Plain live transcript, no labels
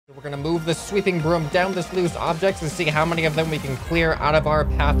We're gonna move the sweeping broom down this loose objects and see how many of them we can clear out of our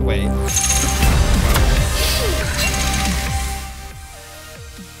pathway.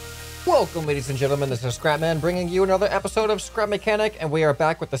 Welcome, ladies and gentlemen, this is ScrapMan bringing you another episode of Scrap Mechanic, and we are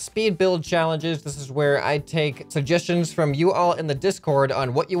back with the speed build challenges. This is where I take suggestions from you all in the Discord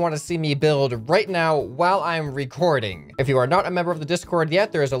on what you want to see me build right now while I'm recording. If you are not a member of the Discord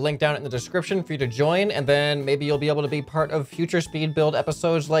yet, there is a link down in the description for you to join, and then maybe you'll be able to be part of future speed build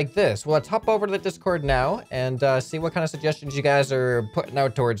episodes like this. Well, let's hop over to the Discord now and see what kind of suggestions you guys are putting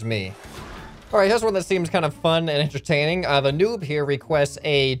out towards me. All right, here's one that seems kind of fun and entertaining. The noob here requests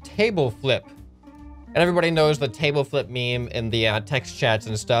a table flip. And everybody knows the table flip meme in the text chats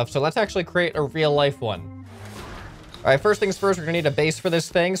and stuff. So let's actually create a real life one. All right, first things first, we're gonna need a base for this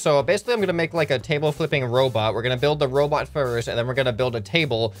thing. So basically I'm gonna make like a table flipping robot. We're gonna build the robot first, and then we're gonna build a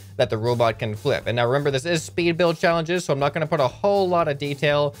table that the robot can flip. And now remember, this is speed build challenges, so I'm not gonna put a whole lot of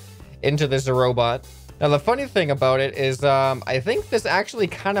detail into this robot. Now, the funny thing about it is, I think this actually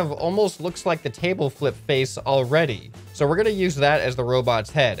kind of almost looks like the table flip face already. So we're going to use that as the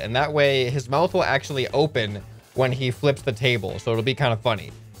robot's head. And that way, his mouth will actually open when he flips the table. So it'll be kind of funny.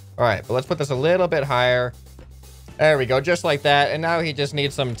 All right, but let's put this a little bit higher. There we go, just like that. And now he just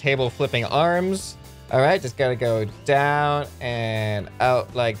needs some table flipping arms. All right, just got to go down and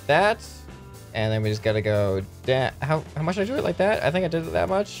out like that. And then we just got to go down. How much did I do it like that? I think I did it that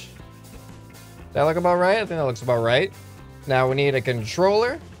much. Does that look about right? I think that looks about right. Now we need a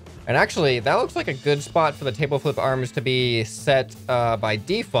controller. And actually, that looks like a good spot for the table flip arms to be set by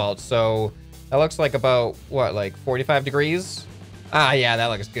default. So that looks like about, what, like 45 degrees? Ah, yeah, that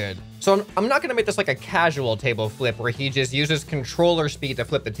looks good. So I'm not going to make this like a casual table flip where he just uses controller speed to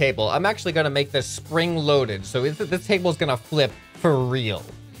flip the table. I'm actually going to make this spring-loaded. So this table is going to flip for real.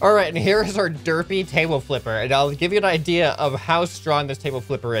 All right, and here is our derpy table flipper, and I'll give you an idea of how strong this table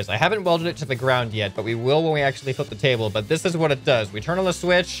flipper is. I haven't welded it to the ground yet, but we will when we actually flip the table, but this is what it does. We turn on the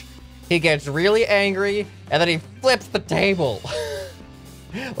switch, he gets really angry, and then he flips the table.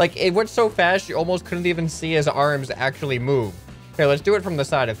 Like, it went so fast, you almost couldn't even see his arms actually move. Okay, let's do it from the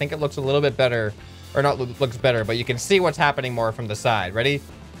side. I think it looks a little bit better, or not looks better, but you can see what's happening more from the side. Ready?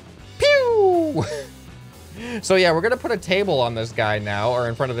 Pew! So yeah, we're gonna put a table on this guy now, or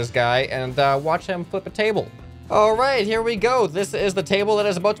in front of this guy, and watch him flip a table. All right, here we go. This is the table that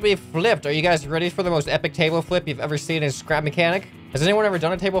is about to be flipped. Are you guys ready for the most epic table flip you've ever seen in Scrap Mechanic? Has anyone ever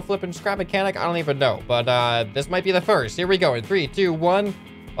done a table flip in Scrap Mechanic? I don't even know, but this might be the first. Here we go, in 3, 2, 1.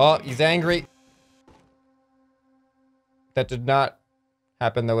 Oh, he's angry. That did not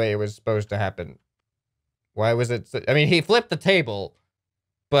happen the way it was supposed to happen. Why was it? I mean, he flipped the table,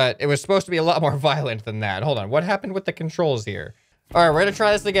 but it was supposed to be a lot more violent than that. Hold on, what happened with the controls here? All right, we're gonna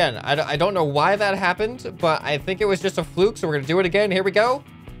try this again. I don't know why that happened, but I think it was just a fluke, so we're gonna do it again. Here we go.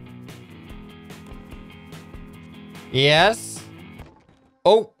 Yes.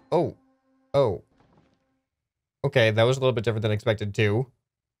 Oh. Okay, that was a little bit different than expected too.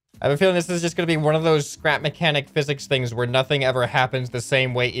 I have a feeling this is just gonna be one of those Scrap Mechanic physics things where nothing ever happens the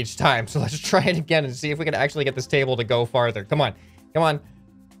same way each time. So let's try it again and see if we can actually get this table to go farther. Come on, come on.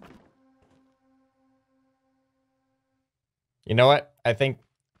 You know what? I think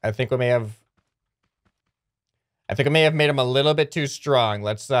we may have made him a little bit too strong.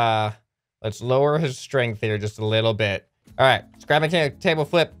 Let's lower his strength here just a little bit. All right, Scrap Mechanic table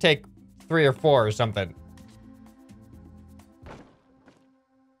flip, take 3 or 4 or something.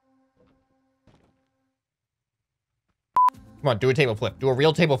 Come on, do a table flip. Do a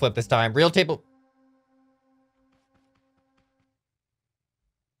real table flip this time. Real table.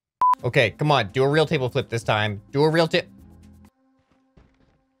 Okay, come on, do a real table flip this time. Do a real tip.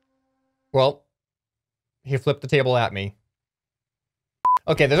 Well, he flipped the table at me.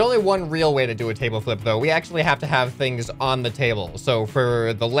 Okay, there's only one real way to do a table flip, though. We actually have to have things on the table. So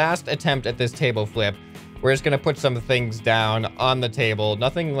for the last attempt at this table flip, we're just going to put some things down on the table.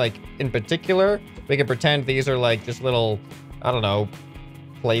 Nothing, like, in particular. We can pretend these are, like, just little, I don't know,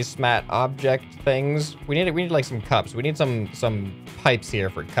 placemat object things. We need like, some cups. We need some pipes here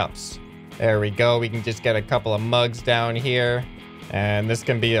for cups. There we go. We can just get a couple of mugs down here. And this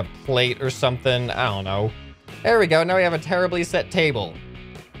can be a plate or something. I don't know. There we go. Now we have a terribly set table.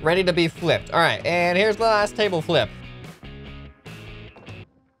 Ready to be flipped. All right. And here's the last table flip.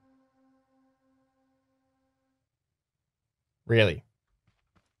 Really?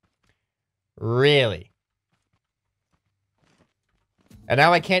 Really? And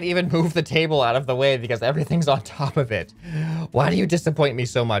now I can't even move the table out of the way because everything's on top of it. Why do you disappoint me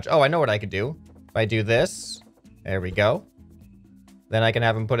so much? Oh, I know what I could do. If I do this. There we go. Then I can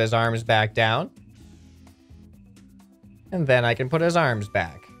have him put his arms back down. And then I can put his arms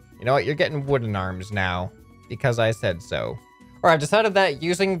back. You know what? You're getting wooden arms now because I said so. All right, I've decided that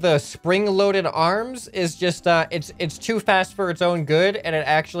using the spring-loaded arms is just, it's too fast for its own good, and it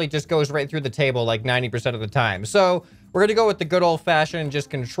actually just goes right through the table like 90% of the time. So we're gonna go with the good old-fashioned just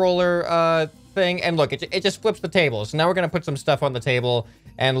controller thing, and look, it just flips the table. So now we're gonna put some stuff on the table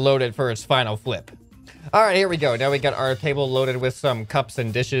and load it for its final flip. All right, here we go. Now we got our table loaded with some cups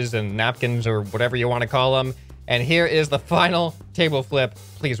and dishes and napkins or whatever you want to call them. And here is the final table flip.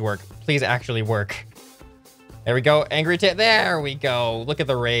 Please work. Please actually work. There we go. Angry tit. There we go. Look at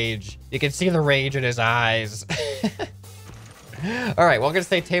the rage. You can see the rage in his eyes. All right, well, I'm going to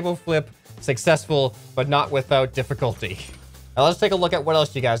say table flip successful, but not without difficulty. Now let's take a look at what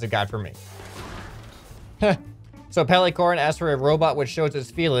else you guys have got for me. So Pelicorn asked for a robot which shows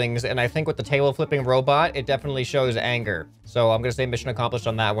its feelings, and I think with the table flipping robot, it definitely shows anger. So I'm gonna say mission accomplished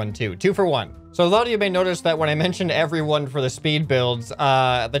on that one too. 2 for 1. So a lot of you may notice that when I mentioned everyone for the speed builds,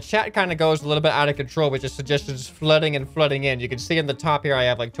 the chat kind of goes a little bit out of control with just suggestions flooding and flooding in. You can see in the top here, I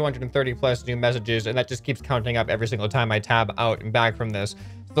have like 230 plus new messages, and that just keeps counting up every single time I tab out and back from this.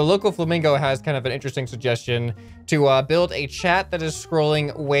 The local flamingo has kind of an interesting suggestion to build a chat that is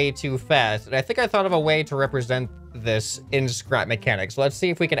scrolling way too fast. And I think I thought of a way to represent this in scrap mechanics. So let's see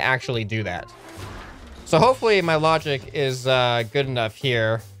if we can actually do that. So hopefully my logic is good enough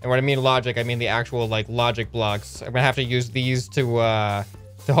here. And when I mean logic, I mean the actual like logic blocks. I'm gonna have to use these to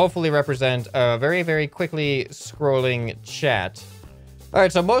hopefully represent a very, very quickly scrolling chat. All right,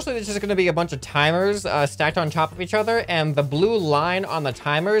 so mostly this is going to be a bunch of timers stacked on top of each other, and the blue line on the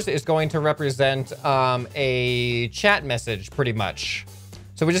timers is going to represent a chat message, pretty much.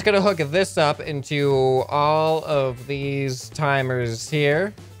 So we're just going to hook this up into all of these timers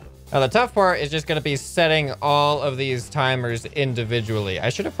here. Now, the tough part is just going to be setting all of these timers individually. I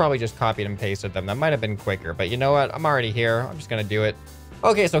should have probably just copied and pasted them. That might have been quicker, but you know what? I'm already here. I'm just going to do it.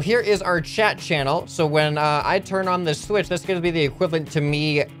 Okay, so here is our chat channel. So when I turn on this switch, that's going to be the equivalent to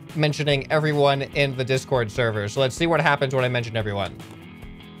me mentioning everyone in the Discord server. So let's see what happens when I mention everyone.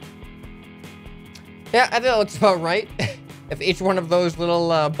 Yeah, I think that looks about right. If each one of those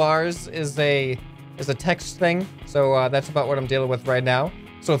little bars is a text thing. So that's about what I'm dealing with right now.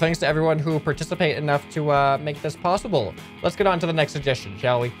 So thanks to everyone who participated enough to make this possible. Let's get on to the next suggestion,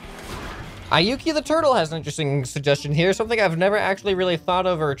 shall we? Ayuki the Turtle has an interesting suggestion here, something I've never actually really thought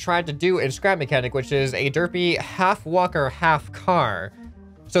of or tried to do in Scrap Mechanic, which is a derpy half walker, half car.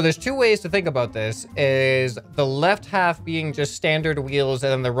 So there's 2 ways to think about this, is the left half being just standard wheels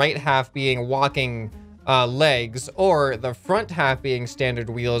and then the right half being walking legs, or the front half being standard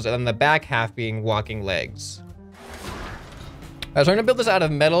wheels and then the back half being walking legs. So I'm gonna build this out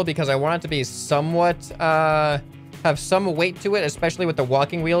of metal because I want it to be somewhat, have some weight to it, especially with the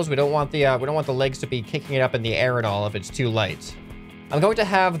walking wheels. We don't want the legs to be kicking it up in the air at all if it's too light. I'm going to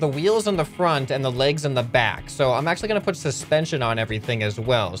have the wheels in the front and the legs in the back. So I'm actually going to put suspension on everything as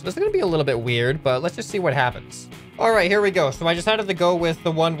well. So this is going to be a little bit weird, but let's just see what happens. All right, here we go. So I decided to go with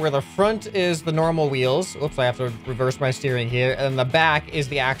the one where the front is the normal wheels. Oops, I have to reverse my steering here. And the back is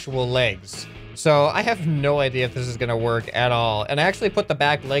the actual legs. So I have no idea if this is going to work at all. And I actually put the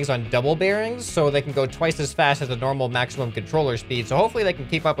back legs on double bearings so they can go twice as fast as the normal maximum controller speed. So hopefully they can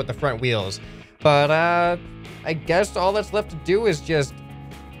keep up with the front wheels. But I guess all that's left to do is just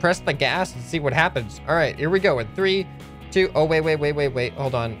press the gas and see what happens. All right, here we go. In 3, 2, oh, wait.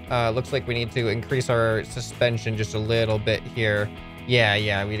 Hold on. Looks like we need to increase our suspension just a little bit here.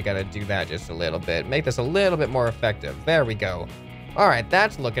 Yeah, we got to do that just a little bit. Make this a little bit more effective. There we go. All right,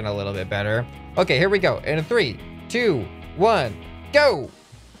 that's looking a little bit better. Okay, here we go. In 3, 2, 1, go!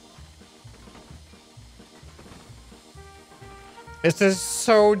 This is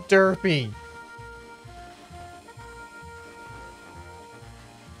so derpy.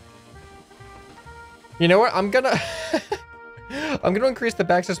 You know what? I'm gonna increase the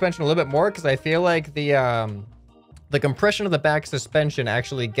back suspension a little bit more because I feel like the compression of the back suspension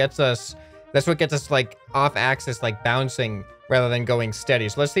actually gets us. That's what gets us like off axis, like bouncing rather than going steady.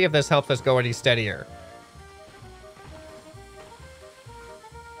 So let's see if this helps us go any steadier.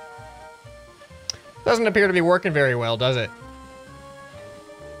 Doesn't appear to be working very well, does it?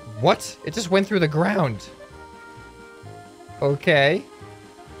 What? It just went through the ground. Okay.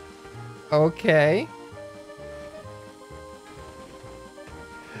 Okay.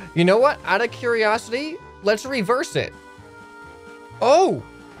 You know what? Out of curiosity, let's reverse it. Oh!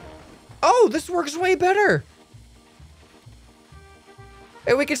 Oh, this works way better.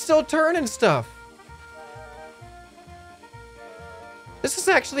 And we can still turn and stuff. This is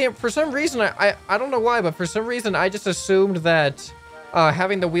actually, for some reason, I don't know why, but for some reason, I just assumed that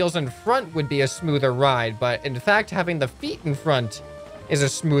having the wheels in front would be a smoother ride. But in fact, having the feet in front is a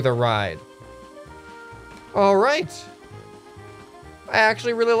smoother ride. All right. I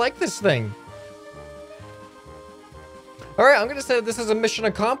actually really like this thing. All right, I'm gonna say this is a mission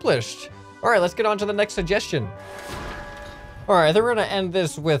accomplished. All right, let's get on to the next suggestion. All right, then we're gonna end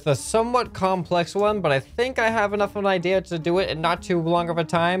this with a somewhat complex one, but I think I have enough of an idea to do it in not too long of a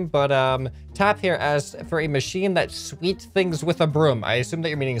time. But tap here as for a machine that sweeps things with a broom. I assume that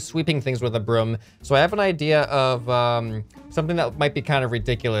you're meaning sweeping things with a broom. So I have an idea of something that might be kind of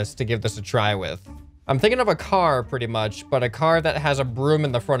ridiculous to give this a try with. I'm thinking of a car pretty much, but a car that has a broom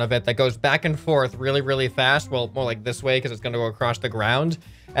in the front of it that goes back and forth really, really fast. Well, more like this way because it's going to go across the ground.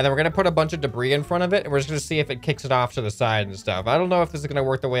 And then we're going to put a bunch of debris in front of it, and we're just going to see if it kicks it off to the side and stuff. I don't know if this is going to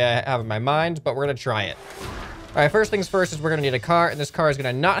work the way I have in my mind, but we're going to try it. All right, first things first is we're going to need a car, and this car is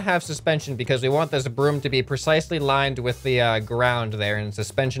going to not have suspension because we want this broom to be precisely lined with the ground there, and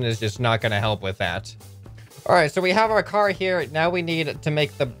suspension is just not going to help with that. All right, so we have our car here. Now we need to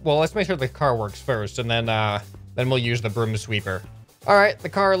make the... Well, let's make sure the car works first, and then we'll use the broom sweeper. All right, the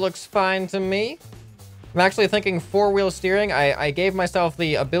car looks fine to me. I'm actually thinking four-wheel steering. I gave myself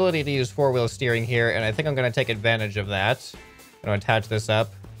the ability to use four-wheel steering here, and I think I'm going to take advantage of that. I'm going to attach this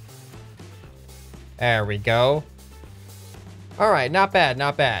up. There we go. All right, not bad,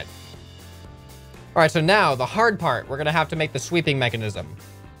 not bad. All right, so now the hard part. We're going to have to make the sweeping mechanism.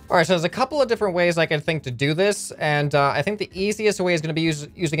 All right, so there's a couple of different ways I can think to do this, and I think the easiest way is going to be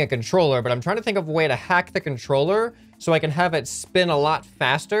using a controller, but I'm trying to think of a way to hack the controller so I can have it spin a lot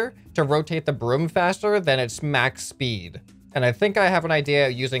faster to rotate the broom faster than its max speed. And I think I have an idea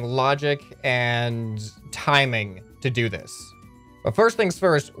using logic and timing to do this. But first things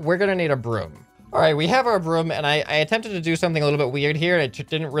first, we're going to need a broom. All right, we have our broom, and I attempted to do something a little bit weird here, and it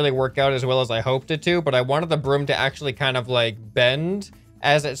didn't really work out as well as I hoped it to, but I wanted the broom to actually kind of like bend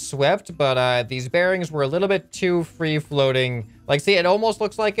as it swept, but these bearings were a little bit too free-floating. Like, see, it almost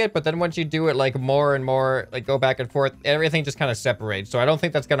looks like it, but then once you do it, like, more and more, like, go back and forth, everything just kind of separates. So I don't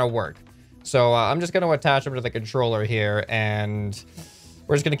think that's gonna work. So I'm just gonna attach them to the controller here, and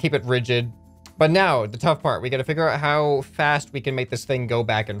we're just gonna keep it rigid. But now, the tough part, we gotta figure out how fast we can make this thing go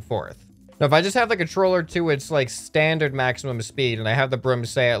back and forth. Now, if I just have the controller to its, like, standard maximum speed, and I have the broom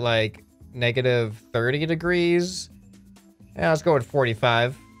say at, like, negative 30 degrees... Yeah, let's go with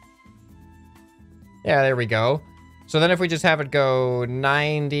 45. Yeah, there we go. So then if we just have it go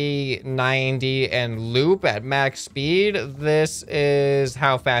 90, 90, and loop at max speed, this is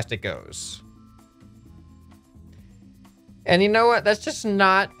how fast it goes. And you know what? That's just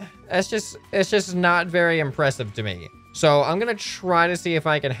not... it's just not very impressive to me. So I'm going to try to see if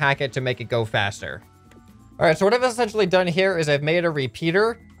I can hack it to make it go faster. All right, so what I've essentially done here is I've made a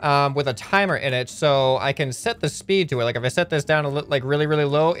repeater with a timer in it, so I can set the speed to it. Like if I set this down like really, really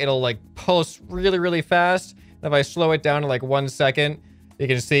low, it'll like pulse really, really fast. And if I slow it down to like 1 second, you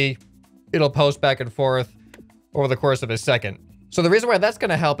can see it'll pulse back and forth over the course of a second. So the reason why that's going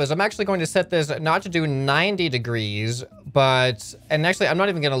to help is I'm actually going to set this not to do 90 degrees, and actually I'm not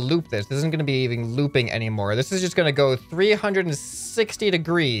even going to loop this. This isn't going to be even looping anymore. This is just going to go 360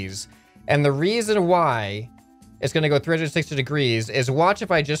 degrees. And the reason why it's going to go 360 degrees is watch if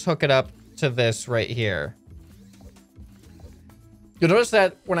I just hook it up to this right here. You'll notice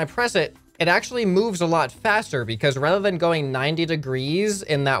that when I press it, it actually moves a lot faster because rather than going 90 degrees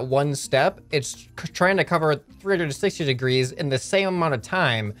in that one step, it's trying to cover 360 degrees in the same amount of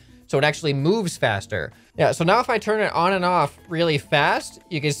time. So it actually moves faster. Yeah, so now if I turn it on and off really fast,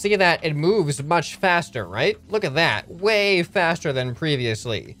 you can see that it moves much faster, right? Look at that, way faster than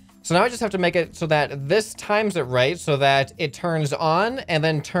previously. So now I just have to make it so that this times it right so that it turns on and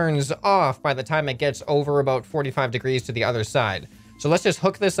then turns off by the time it gets over about 45 degrees to the other side. So let's just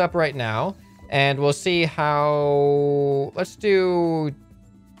hook this up right now and we'll see how, let's do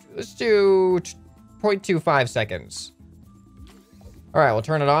 0.25 seconds. All right, we'll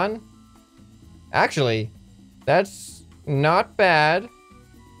turn it on. Actually, that's not bad.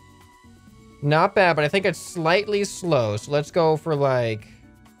 Not bad, but I think it's slightly slow. So let's go for like...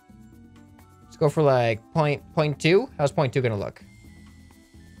 Go for like 0.2. How's 0.2 gonna look?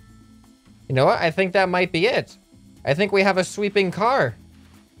 You know what? I think that might be it. I think we have a sweeping car.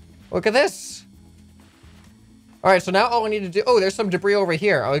 Look at this. All right, so now all we need to do... Oh, there's some debris over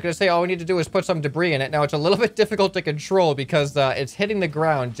here. I was gonna say all we need to do is put some debris in it. Now it's a little bit difficult to control because it's hitting the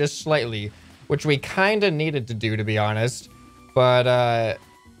ground just slightly, which we kind of needed to do, to be honest. But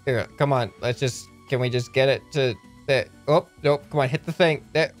here, come on. Let's just... Can we just get it to... Oh, nope. Come on, hit the thing.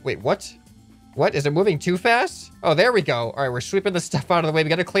 Wait, what? What? Is it moving too fast? Oh, there we go. All right, we're sweeping the stuff out of the way. We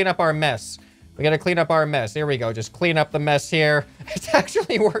got to clean up our mess. We got to clean up our mess. Here we go. Just clean up the mess here. It's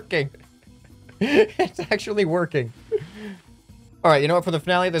actually working. It's actually working. All right, you know what? For the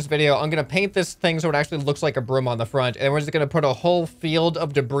finale of this video, I'm going to paint this thing so it actually looks like a broom on the front. And we're just going to put a whole field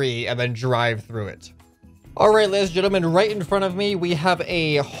of debris and then drive through it. All right, ladies and gentlemen, right in front of me, we have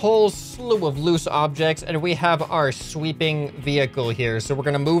a whole slew of loose objects, and we have our sweeping vehicle here. So we're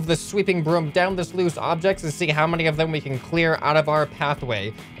going to move the sweeping broom down this loose objects and see how many of them we can clear out of our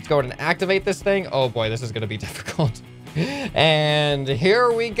pathway. Let's go ahead and activate this thing. Oh boy, this is going to be difficult. And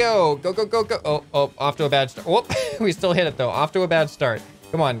here we go. Go, go, go, go. Oh, off to a bad start. Whoop, we still hit it though. Off to a bad start.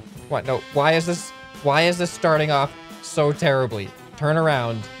 Come on. What? No, why is this starting off so terribly? Turn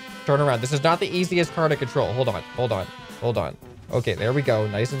around. Turn around. This is not the easiest car to control. Hold on. Hold on. Hold on. Okay, there we go.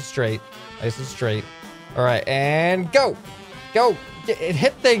 Nice and straight. Nice and straight. All right, and go. Go.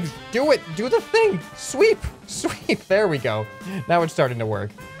 Hit things. Do it. Do the thing. Sweep. Sweep. There we go. Now it's starting to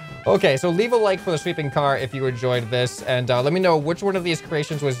work. Okay, so leave a like for the sweeping car if you enjoyed this, and let me know which one of these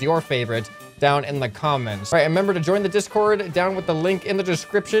creations was your favorite down in the comments. All right, remember to join the Discord down with the link in the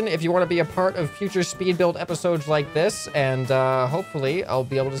description if you want to be a part of future speed build episodes like this, and hopefully I'll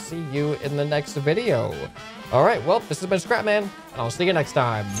be able to see you in the next video. All right, well, this has been ScrapMan, and I'll see you next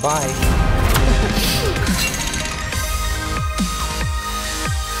time. Bye.